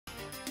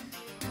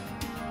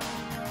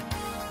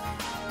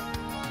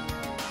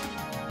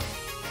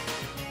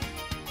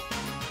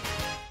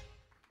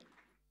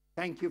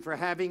Thank you for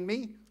having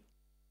me.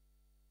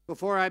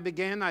 Before I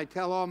begin, I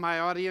tell all my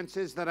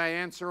audiences that I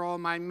answer all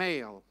my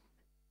mail.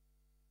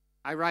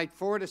 I write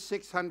 400 to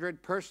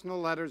 600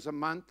 personal letters a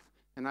month,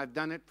 and I've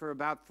done it for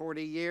about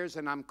 40 years,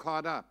 and I'm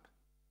caught up,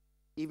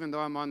 even though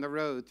I'm on the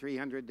road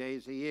 300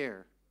 days a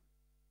year.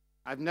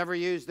 I've never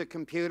used a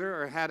computer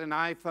or had an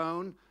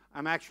iPhone.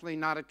 I'm actually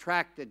not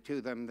attracted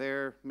to them.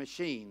 They're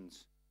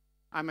machines.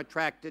 I'm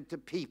attracted to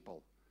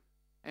people.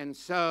 And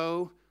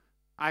so,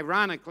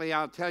 ironically,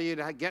 I'll tell you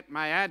to get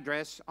my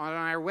address on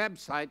our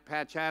website,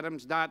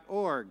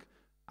 patchadams.org.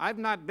 I've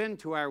not been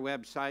to our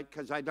website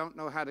because I don't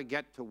know how to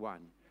get to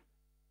one.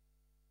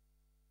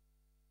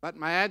 But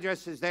my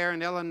address is there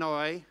in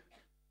Illinois,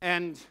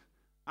 and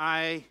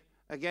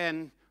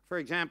again, for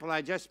example,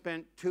 I just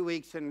spent 2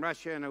 weeks in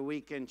Russia and a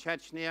week in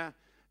Chechnya,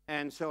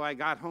 and so I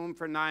got home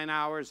for 9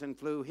 hours and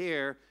flew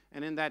here,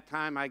 and in that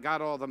time I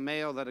got all the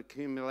mail that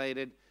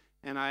accumulated,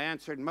 and I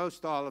answered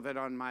most all of it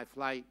on my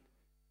flight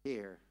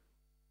here.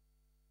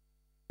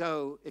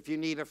 So if you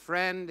need a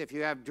friend, if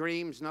you have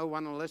dreams no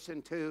one will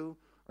listen to,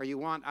 or you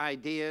want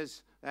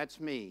ideas, that's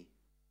me.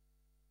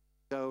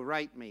 So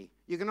write me.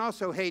 You can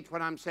also hate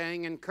what I'm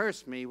saying and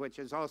curse me, which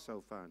is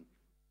also fun.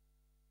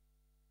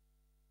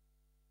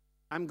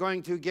 I'm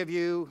going to give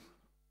you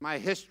my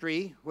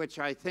history, which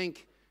I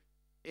think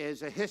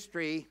is a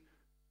history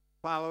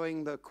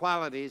following the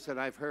qualities that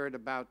I've heard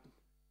about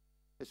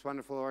this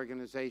wonderful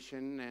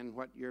organization and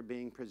what you're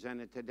being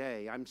presented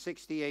today. I'm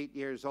 68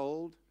 years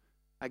old.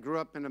 I grew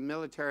up in a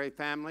military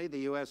family.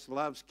 The U.S.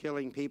 loves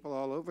killing people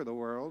all over the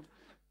world.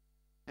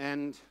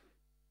 And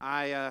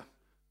I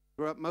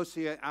grew up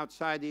mostly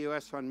outside the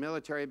U.S. on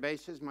military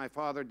bases. My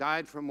father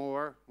died from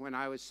war when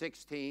I was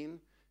 16.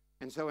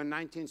 And so in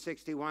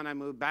 1961, I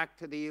moved back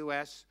to the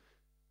U.S.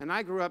 And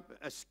I grew up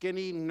a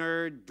skinny,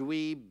 nerd,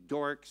 dweeb,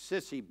 dork,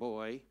 sissy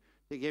boy,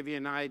 to give you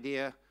an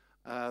idea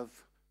of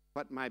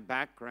what my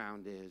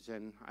background is.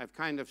 And I've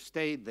kind of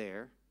stayed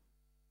there.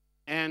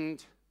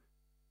 And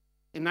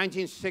in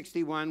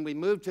 1961, we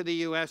moved to the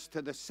U.S.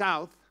 to the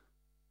South,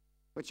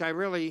 which I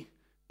really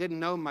didn't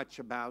know much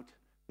about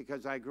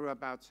because I grew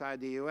up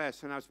outside the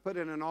U.S. And I was put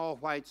in an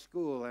all-white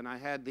school, and I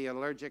had the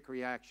allergic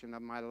reaction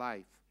of my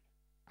life.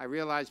 I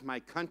realized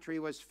my country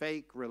was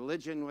fake,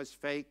 religion was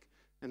fake,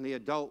 and the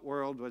adult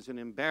world was an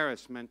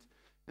embarrassment,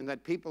 and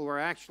that people were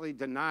actually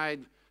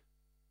denied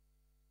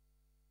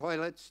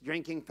toilets,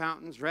 drinking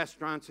fountains,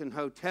 restaurants, and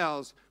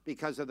hotels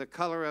because of the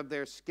color of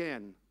their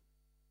skin.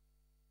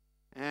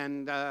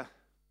 And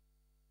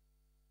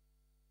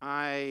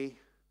I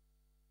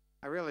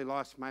really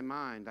lost my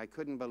mind. I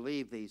couldn't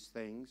believe these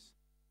things.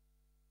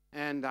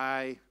 And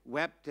I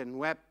wept and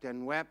wept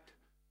and wept.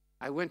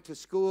 I went to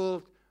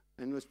school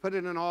and was put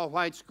in an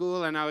all-white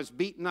school, and I was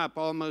beaten up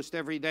almost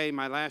every day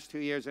my last 2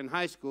 years in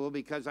high school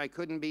because I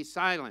couldn't be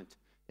silent.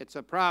 It's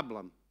a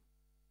problem.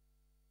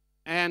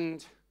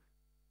 And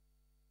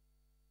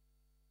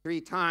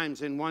 3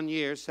 times in 1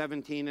 year,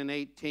 17 and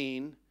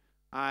 18,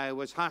 I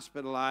was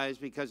hospitalized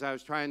because I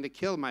was trying to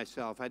kill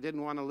myself. I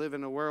didn't want to live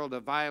in a world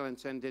of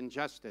violence and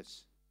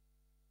injustice.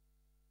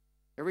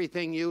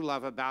 Everything you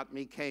love about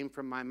me came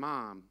from my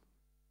mom,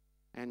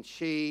 and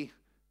she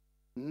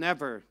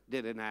never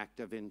did an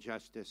act of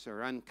injustice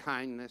or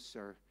unkindness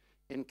or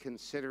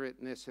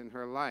inconsiderateness in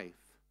her life.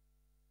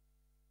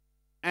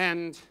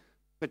 And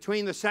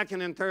between the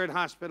second and third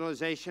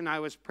hospitalization, I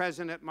was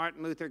present at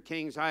Martin Luther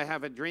King's I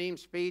Have a Dream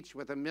speech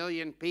with 1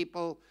 million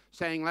people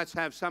saying, let's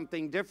have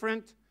something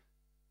different.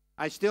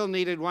 I still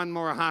needed 1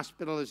 more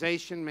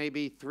hospitalization,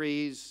 maybe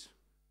 3's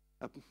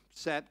a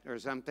set or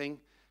something.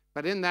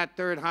 But in that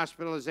third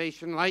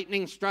hospitalization,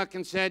 lightning struck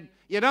and said,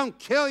 you don't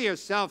kill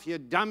yourself, you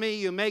dummy,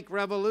 you make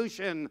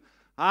revolution.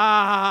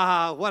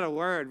 Ah, what a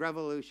word,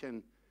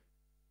 revolution.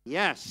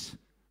 Yes,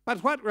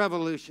 but what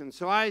revolution?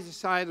 So I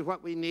decided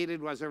what we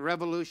needed was a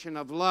revolution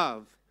of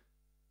love.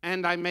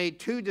 And I made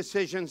 2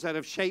 decisions that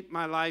have shaped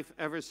my life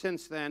ever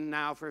since then,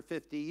 now for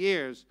 50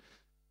 years.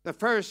 The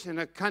first, in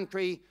a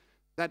country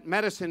that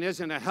medicine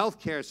isn't a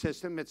healthcare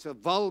system, it's a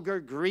vulgar,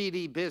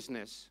 greedy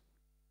business.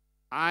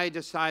 I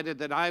decided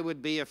that I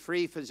would be a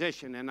free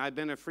physician, and I've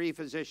been a free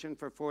physician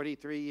for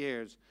 43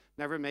 years,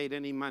 never made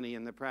any money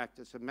in the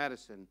practice of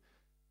medicine.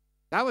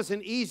 That was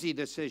an easy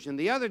decision.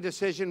 The other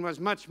decision was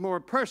much more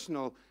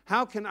personal.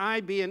 How can I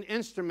be an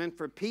instrument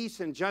for peace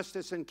and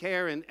justice and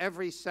care in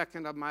every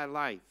second of my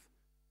life?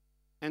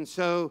 And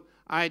so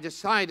I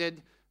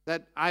decided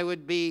that I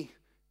would be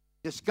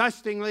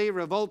disgustingly,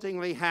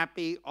 revoltingly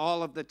happy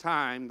all of the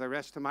time, the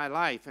rest of my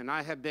life. And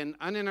I have been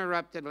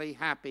uninterruptedly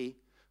happy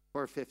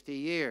for 50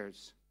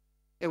 years.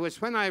 It was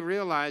when I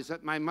realized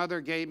that my mother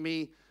gave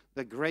me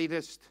the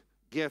greatest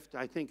gift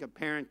I think a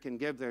parent can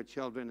give their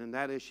children, and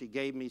that is she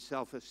gave me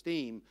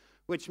self-esteem,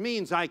 which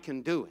means I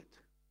can do it.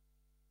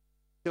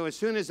 So as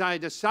soon as I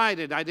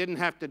decided, I didn't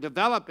have to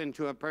develop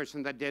into a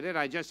person that did it.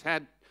 I just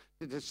had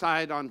to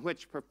decide on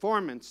which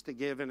performance to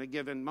give in a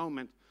given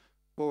moment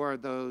for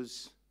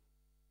those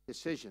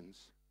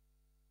decisions.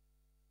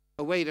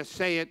 A way to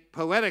say it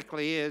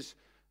poetically is,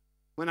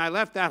 when I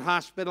left that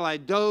hospital, I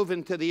dove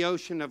into the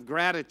ocean of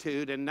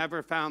gratitude and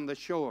never found the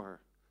shore.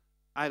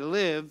 I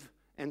live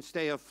and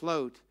stay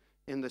afloat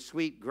in the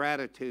sweet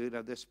gratitude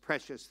of this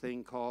precious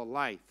thing called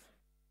life.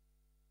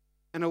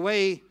 And a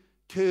way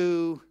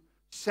to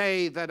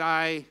say that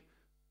I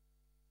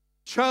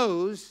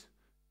chose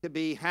to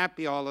be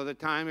happy all of the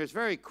time, it was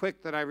very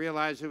quick that I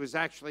realized it was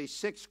actually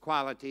 6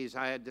 qualities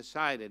I had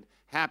decided: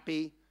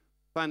 happy,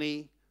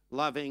 funny,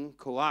 loving,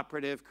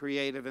 cooperative,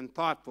 creative, and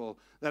thoughtful,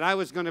 that I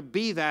was going to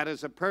be that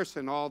as a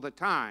person all the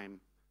time.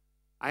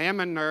 I am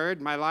a nerd.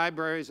 My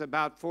library is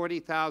about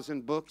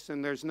 40,000 books,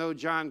 and there's no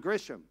John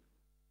Grisham.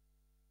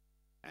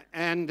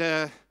 And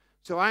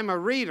so I'm a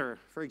reader.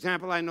 For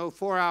example, I know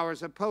 4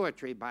 hours of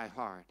poetry by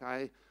heart.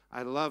 I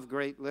love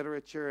great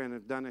literature and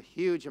have done a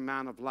huge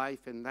amount of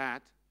life in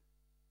that.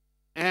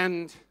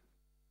 And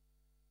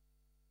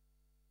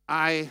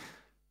I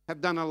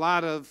have done a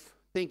lot of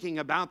thinking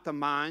about the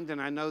mind,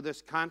 and I know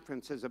this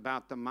conference is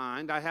about the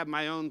mind. I have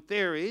my own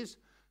theories.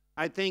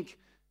 I think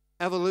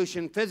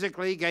evolution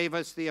physically gave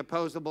us the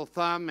opposable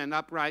thumb and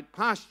upright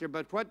posture,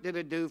 but what did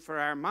it do for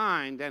our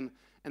mind? And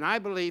I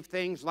believe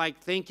things like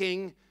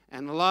thinking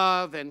and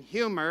love and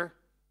humor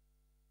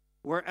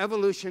were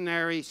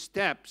evolutionary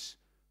steps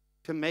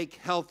to make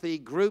healthy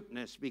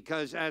groupness,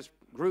 because as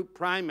group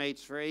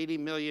primates for 80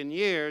 million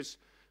years,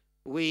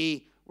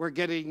 we were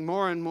getting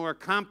more and more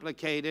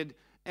complicated,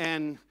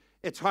 and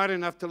it's hard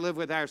enough to live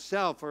with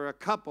ourselves or a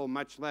couple,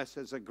 much less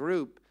as a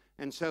group.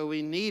 And so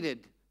we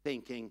needed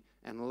thinking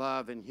and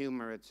love and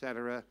humor,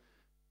 etc.,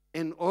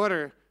 in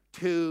order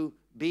to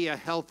be a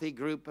healthy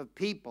group of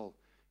people.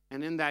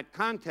 And in that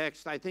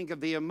context, I think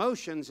of the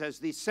emotions as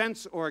the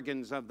sense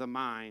organs of the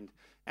mind,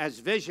 as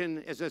vision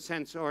is a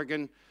sense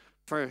organ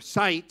for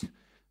sight,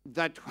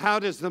 that how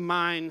does the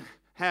mind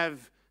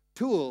have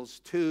tools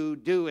to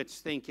do its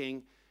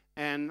thinking?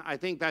 And I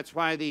think that's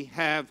why they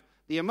have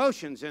the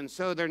emotions. And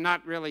so they're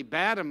not really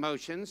bad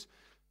emotions.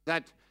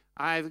 That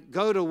I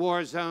go to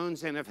war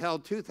zones and have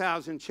held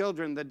 2,000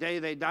 children the day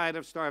they died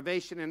of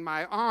starvation in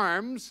my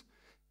arms,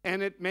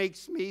 and it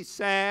makes me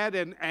sad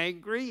and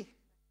angry.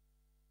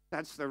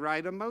 That's the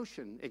right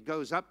emotion. It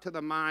goes up to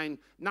the mind,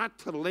 not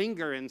to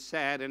linger in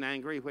sad and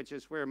angry, which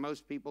is where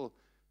most people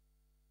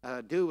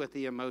do with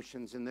the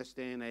emotions in this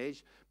day and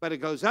age, but it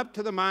goes up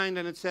to the mind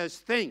and it says,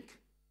 think.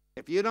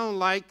 If you don't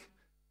like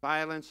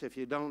violence, if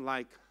you don't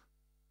like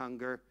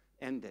hunger,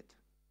 end it.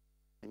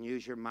 And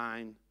use your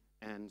mind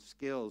and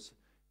skills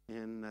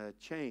in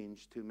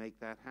change to make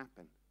that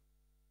happen.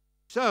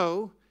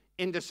 So,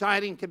 in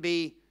deciding to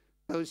be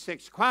those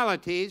 6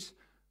 qualities,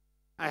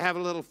 I have a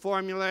little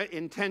formula: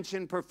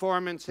 intention,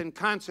 performance, and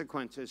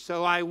consequences.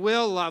 So I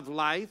will love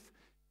life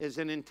is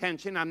an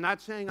intention. I'm not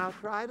saying I'll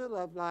try to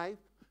love life.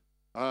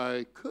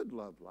 I could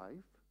love life.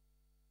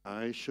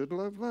 I should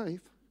love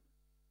life.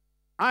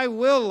 I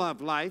will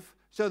love life.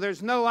 So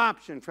there's no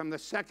option from the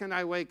second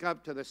I wake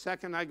up to the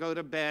second I go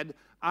to bed.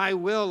 I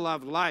will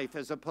love life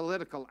as a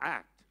political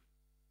act.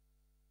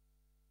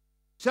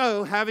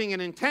 So having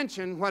an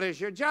intention, what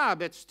is your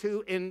job? It's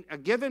to, in a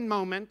given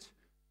moment,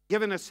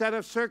 given a set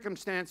of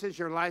circumstances,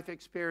 your life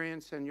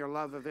experience and your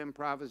love of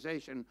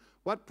improvisation,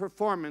 what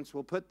performance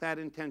will put that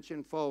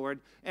intention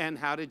forward, and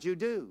how did you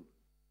do?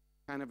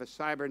 Kind of a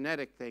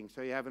cybernetic thing,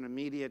 so you have an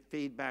immediate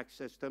feedback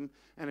system,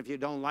 and if you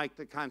don't like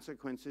the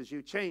consequences,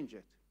 you change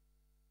it.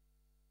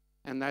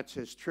 And that's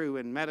as true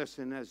in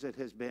medicine as it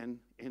has been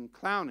in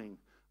clowning.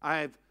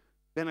 I've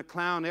been a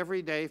clown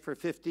every day for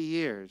 50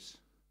 years.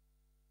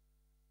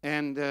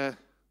 And it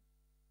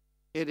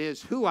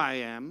is who I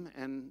am,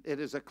 and it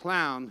is a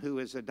clown who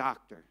is a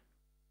doctor,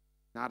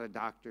 not a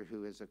doctor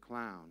who is a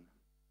clown.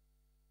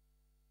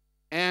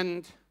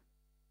 And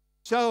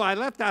so I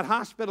left that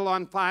hospital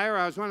on fire.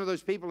 I was one of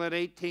those people at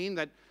 18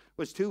 that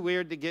was too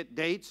weird to get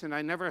dates, and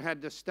I never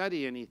had to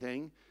study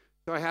anything.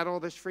 So I had all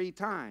this free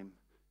time.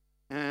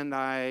 And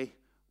I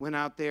went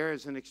out there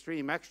as an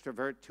extreme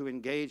extrovert to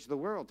engage the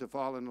world, to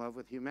fall in love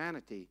with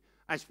humanity.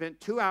 I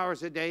spent 2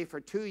 hours a day for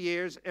 2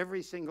 years,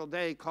 every single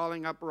day,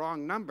 calling up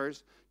wrong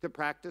numbers to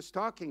practice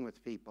talking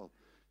with people.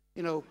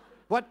 You know,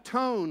 what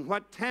tone,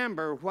 what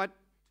timbre, what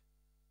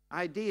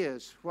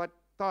ideas, what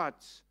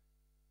thoughts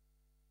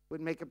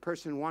would make a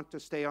person want to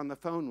stay on the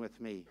phone with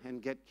me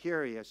and get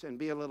curious and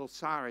be a little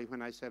sorry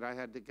when I said I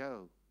had to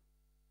go.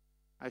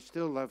 I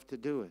still love to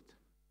do it.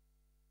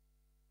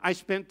 I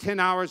spent 10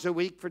 hours a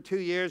week for 2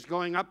 years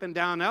going up and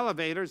down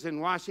elevators in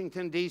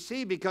Washington,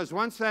 D.C., because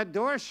once that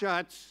door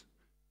shuts,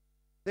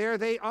 there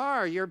they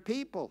are, your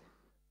people.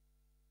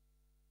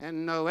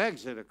 And no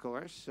exit, of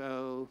course,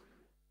 so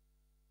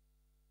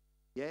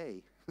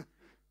yay.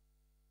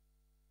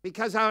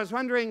 Because I was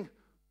wondering,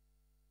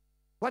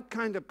 what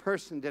kind of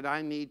person did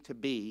I need to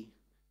be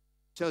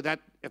so that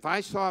if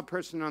I saw a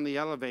person on the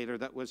elevator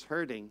that was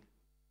hurting,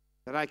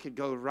 that I could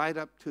go right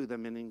up to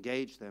them and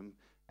engage them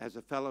as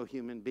a fellow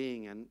human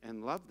being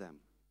and love them.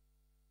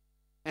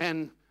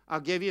 And I'll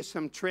give you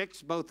some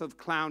tricks, both of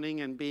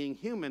clowning and being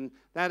human.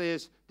 That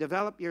is,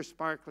 develop your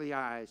sparkly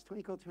eyes.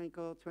 Twinkle,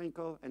 twinkle,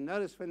 twinkle. And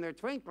notice when they're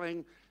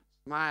twinkling,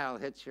 smile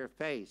hits your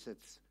face.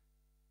 It's,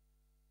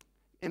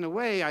 in a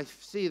way, I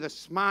see the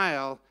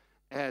smile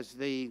as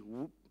the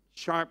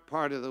sharp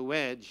part of the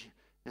wedge,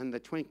 and the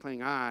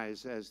twinkling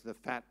eyes as the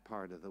fat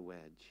part of the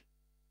wedge.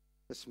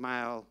 The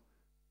smile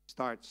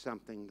starts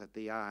something that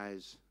the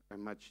eyes are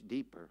much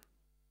deeper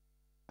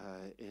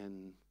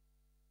in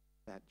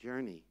that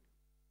journey.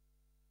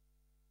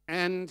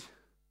 And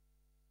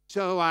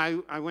so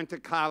I went to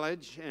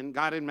college and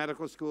got in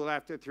medical school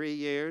after 3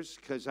 years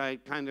because I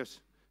kind of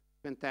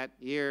spent that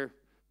year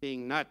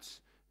being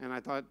nuts, and I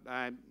thought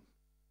I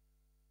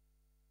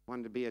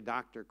wanted to be a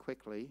doctor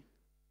quickly.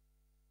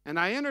 And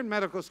I entered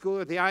medical school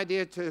with the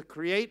idea to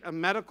create a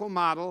medical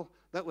model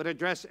that would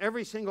address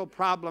every single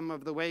problem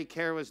of the way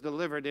care was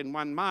delivered in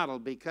one model,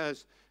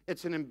 because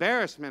it's an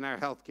embarrassment, our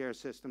healthcare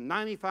system.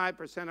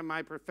 95% of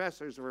my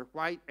professors were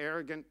white,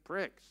 arrogant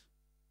pricks.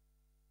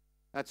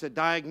 That's a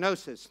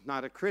diagnosis,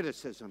 not a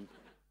criticism.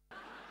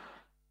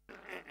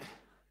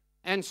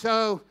 And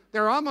so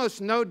there are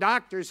almost no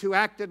doctors who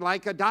acted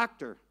like a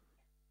doctor,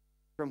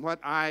 from what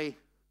I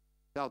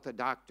felt a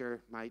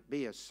doctor might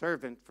be, a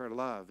servant for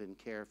love and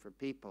care for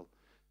people.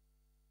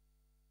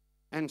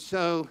 And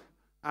so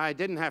I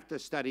didn't have to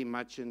study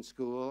much in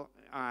school.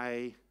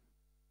 I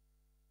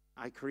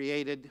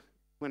created,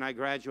 when I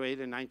graduated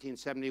in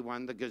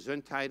 1971, the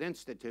Gesundheit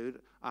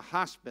Institute, a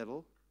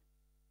hospital.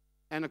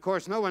 And of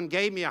course, no one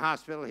gave me a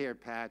hospital. Here,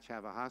 Patch,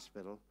 have a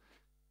hospital.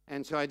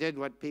 And so I did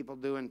what people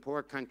do in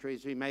poor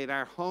countries. We made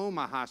our home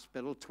a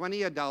hospital.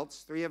 20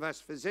 adults, 3 of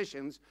us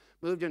physicians,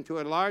 moved into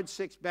a large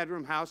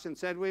 6-bedroom house and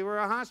said we were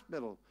a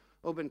hospital.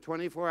 Open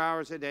 24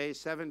 hours a day,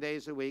 7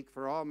 days a week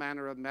for all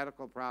manner of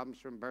medical problems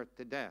from birth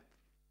to death.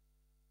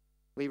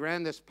 We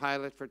ran this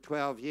pilot for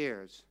 12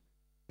 years.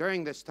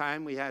 During this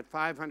time, we had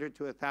 500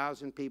 to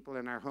 1,000 people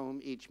in our home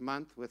each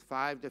month, with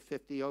 5 to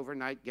 50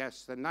 overnight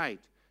guests a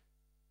night.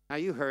 Now,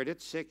 you heard it,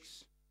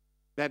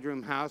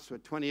 6-bedroom house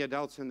with 20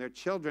 adults and their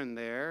children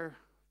there,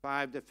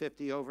 5 to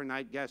 50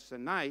 overnight guests a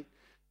night.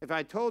 If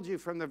I told you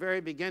from the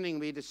very beginning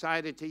we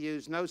decided to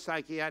use no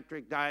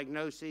psychiatric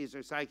diagnoses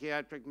or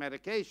psychiatric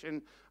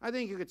medication, I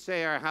think you could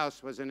say our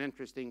house was an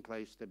interesting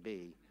place to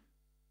be.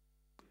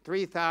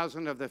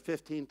 3,000 of the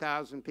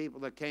 15,000 people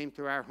that came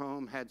to our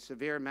home had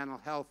severe mental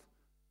health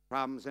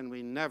problems, and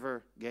we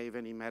never gave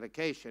any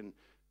medication.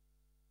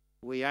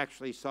 We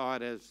actually saw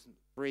it as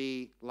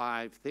free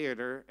live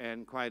theater,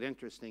 and quite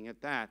interesting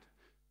at that.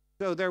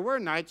 So there were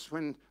nights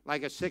when,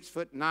 like a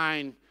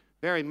 6'9",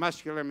 very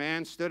muscular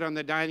man stood on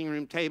the dining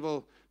room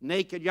table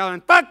naked,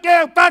 yelling, "Fuck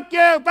you, fuck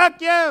you, fuck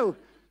you!"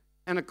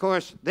 And of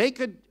course, they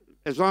could,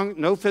 as long,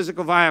 no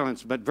physical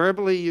violence, but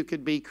verbally you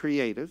could be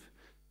creative.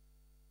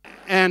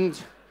 And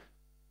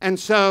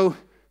so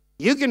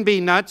you can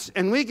be nuts,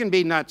 and we can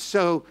be nuts.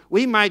 So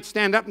we might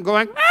stand up and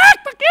going, "Ah,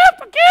 fuck you,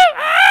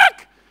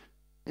 ah!"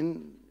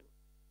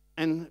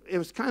 And it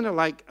was kind of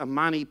like a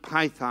Monty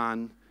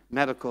Python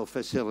medical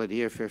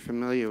facility, if you're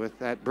familiar with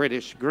that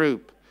British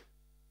group.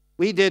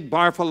 We did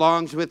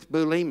barf-alongs with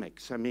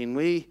bulimics. I mean,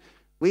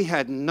 we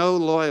had no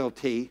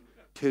loyalty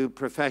to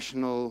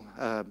professional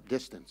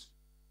distance.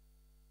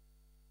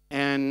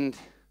 And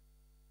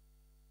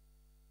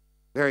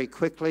very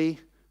quickly,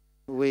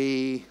 let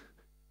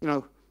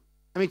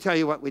me tell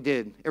you what we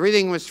did.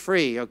 Everything was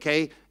free,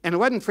 okay? And it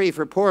wasn't free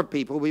for poor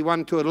people. We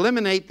wanted to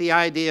eliminate the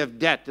idea of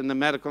debt in the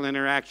medical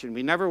interaction.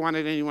 We never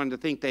wanted anyone to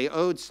think they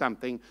owed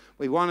something.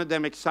 We wanted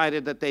them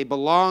excited that they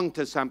belonged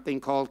to something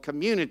called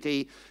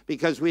community,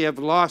 because we have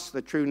lost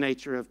the true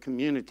nature of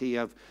community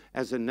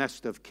as a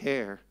nest of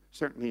care,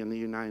 certainly in the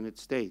United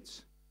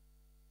States.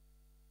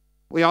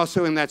 We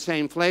also, in that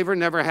same flavor,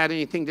 never had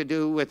anything to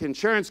do with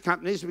insurance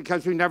companies,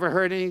 because we never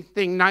heard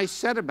anything nice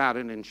said about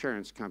an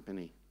insurance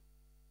company.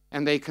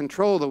 And they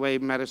control the way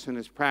medicine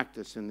is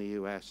practiced in the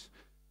U.S.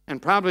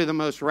 And probably the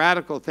most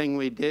radical thing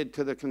we did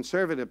to the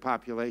conservative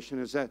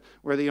population is that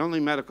we're the only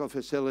medical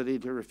facility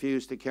to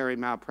refuse to carry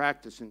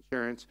malpractice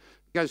insurance,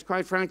 because,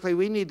 quite frankly,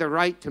 we need the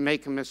right to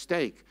make a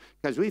mistake,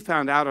 because we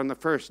found out on the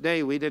first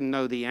day we didn't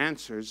know the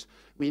answers.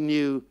 We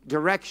knew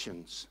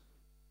directions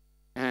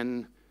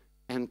and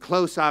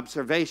close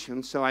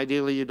observation, so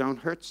ideally you don't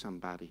hurt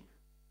somebody.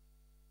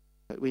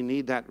 But we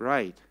need that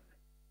right.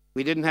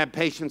 We didn't have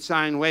patients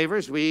sign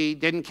waivers. We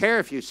didn't care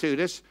if you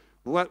sued us.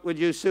 What would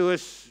you sue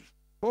us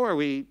for?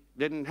 We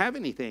didn't have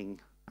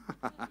anything.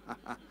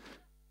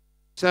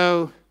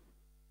 So,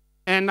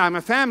 and I'm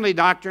a family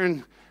doctor,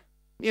 and,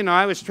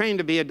 I was trained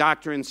to be a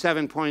doctor in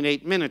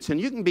 7.8 minutes,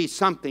 and you can be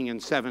something in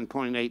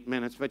 7.8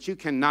 minutes, but you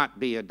cannot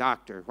be a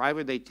doctor. Why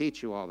would they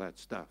teach you all that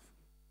stuff?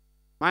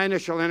 My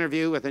initial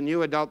interview with a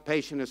new adult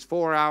patient is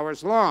 4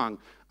 hours long,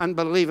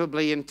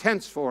 unbelievably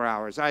intense 4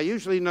 hours. I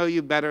usually know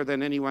you better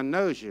than anyone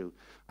knows you.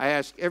 I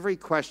ask every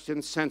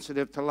question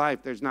sensitive to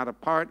life. There's not a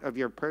part of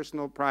your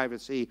personal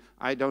privacy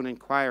I don't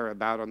inquire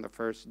about on the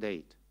first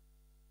date.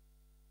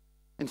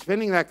 In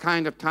spending that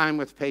kind of time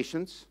with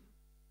patients,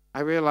 I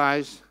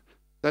realize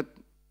that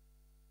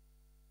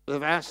the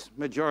vast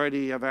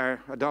majority of our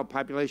adult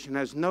population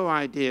has no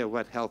idea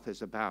what health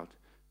is about.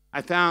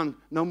 I found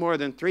no more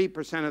than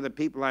 3% of the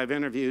people I've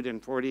interviewed in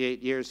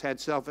 48 years had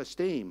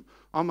self-esteem.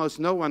 Almost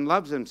no one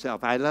loves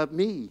himself. I love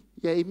me.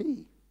 Yay,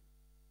 me.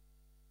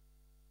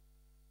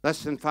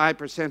 Less than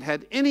 5%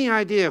 had any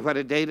idea what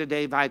a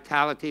day-to-day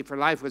vitality for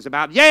life was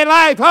about. Yay,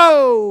 life!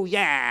 Oh,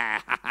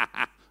 yeah!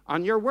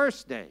 On your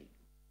worst day.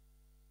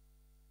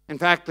 In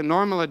fact, the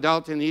normal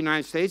adult in the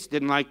United States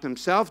didn't like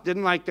themselves,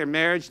 didn't like their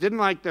marriage, didn't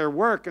like their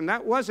work, and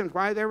that wasn't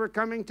why they were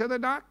coming to the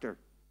doctor.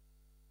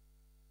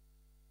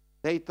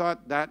 They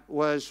thought that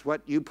was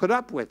what you put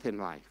up with in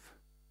life.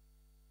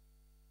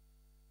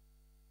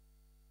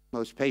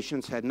 Most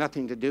patients had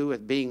nothing to do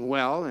with being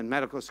well. In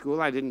medical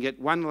school, I didn't get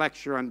one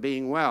lecture on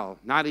being well,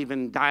 not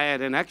even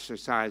diet and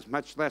exercise,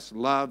 much less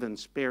love and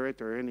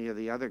spirit or any of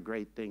the other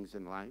great things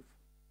in life.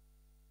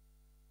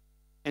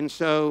 And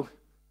so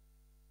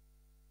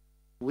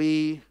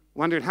we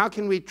wondered, how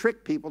can we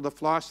trick people to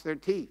floss their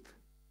teeth?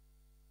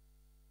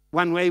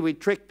 One way we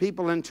tricked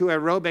people into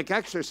aerobic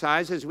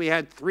exercise is we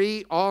had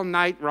 3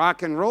 all-night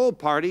rock and roll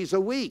parties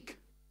a week.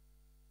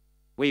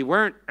 We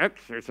weren't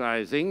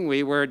exercising,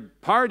 we were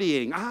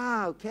partying.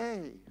 Ah,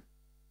 okay.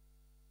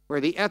 Where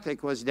the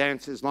ethic was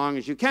dance as long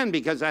as you can,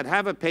 because I'd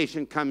have a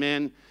patient come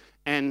in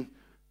and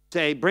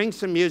say, bring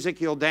some music,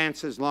 you'll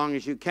dance as long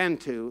as you can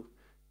to,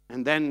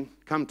 and then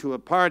come to a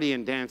party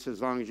and dance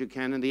as long as you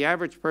can. And the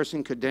average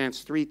person could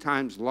dance 3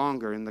 times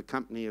longer in the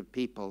company of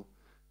people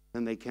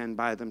than they can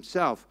by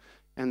themselves.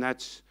 And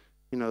that's,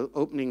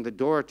 opening the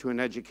door to an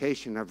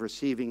education of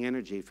receiving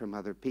energy from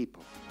other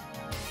people.